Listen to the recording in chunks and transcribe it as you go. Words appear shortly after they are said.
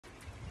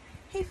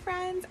Hey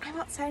friends, I'm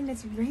outside and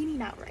it's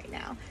raining out right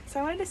now. So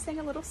I wanted to sing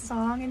a little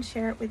song and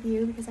share it with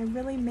you because I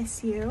really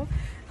miss you.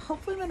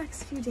 Hopefully in the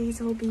next few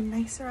days it will be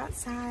nicer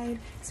outside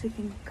so we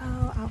can go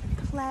out and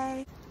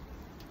play.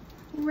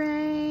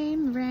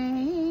 Rain,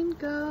 rain,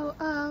 go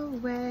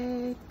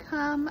away,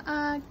 come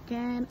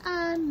again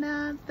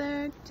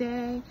another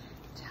day.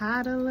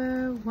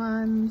 Toddler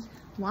ones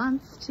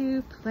wants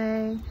to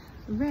play.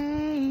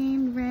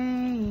 Rain,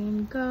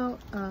 rain, go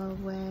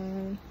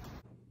away.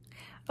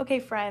 Okay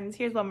friends,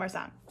 here's one more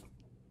song.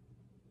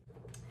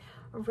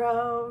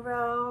 Row,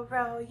 row,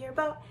 row your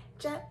boat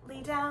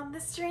gently down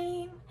the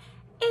stream.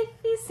 If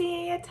you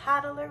see a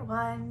toddler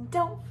one,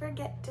 don't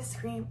forget to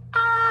scream,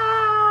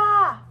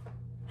 ah!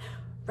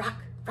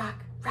 Rock,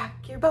 rock, rock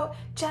your boat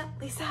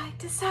gently side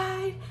to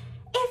side.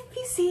 If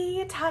you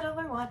see a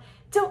toddler one,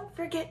 don't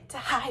forget to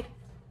hide.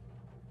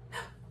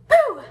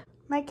 Boo!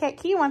 My cat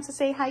Key wants to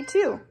say hi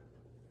too.